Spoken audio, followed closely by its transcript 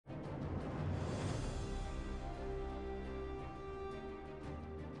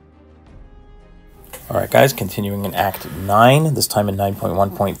Alright guys, continuing in Act 9, this time in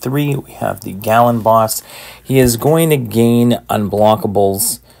 9.1.3, we have the Galan boss. He is going to gain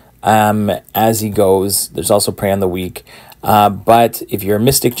unblockables as he goes. There's also Prey on the Weak. But if you're a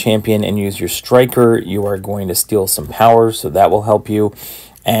Mystic Champion and use your Striker, you are going to steal some power, so that will help you.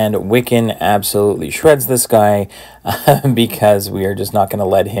 And Wiccan absolutely shreds this guy because we are just not going to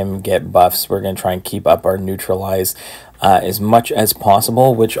let him get buffs. We're going to try and keep up our neutralize as much as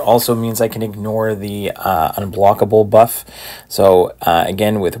possible, which also means I can ignore the unblockable buff. So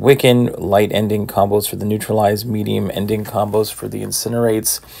again, with Wiccan, light ending combos for the neutralize, medium ending combos for the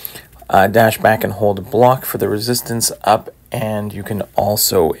incinerates, dash back and hold block for the resistance up, and you can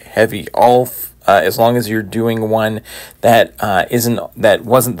also heavy all as long as you're doing one that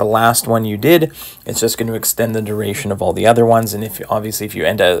wasn't the last one you did. It's just going to extend the duration of all the other ones. And if you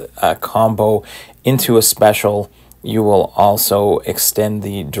end a combo into a special, you will also extend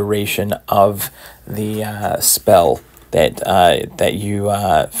the duration of the spell that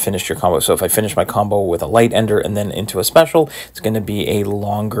you finished your combo. So if I finish my combo with a light ender and then into a special, it's going to be a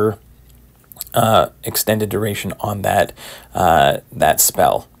longer extended duration on that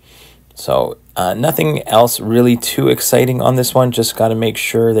spell. So nothing else really too exciting on this one. Just got to make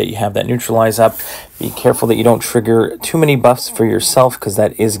sure that you have that neutralize up. Be careful that you don't trigger too many buffs for yourself, because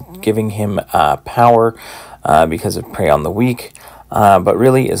that is giving him power because of Prey on the Weak. But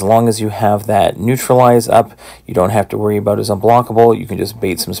really, as long as you have that neutralize up, you don't have to worry about his unblockable. You can just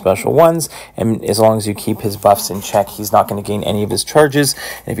bait some special ones, and as long as you keep his buffs in check, he's not going to gain any of his charges.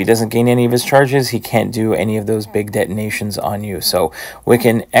 And if he doesn't gain any of his charges, he can't do any of those big detonations on you. So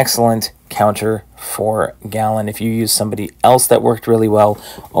Wiccan, excellent counter for Galan. If you use somebody else that worked really well,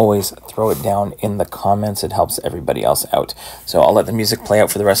 always throw it down in the comments. It helps everybody else out. So I'll let the music play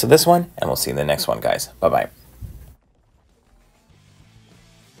out for the rest of this one, and we'll see you in the next one, guys. Bye-bye.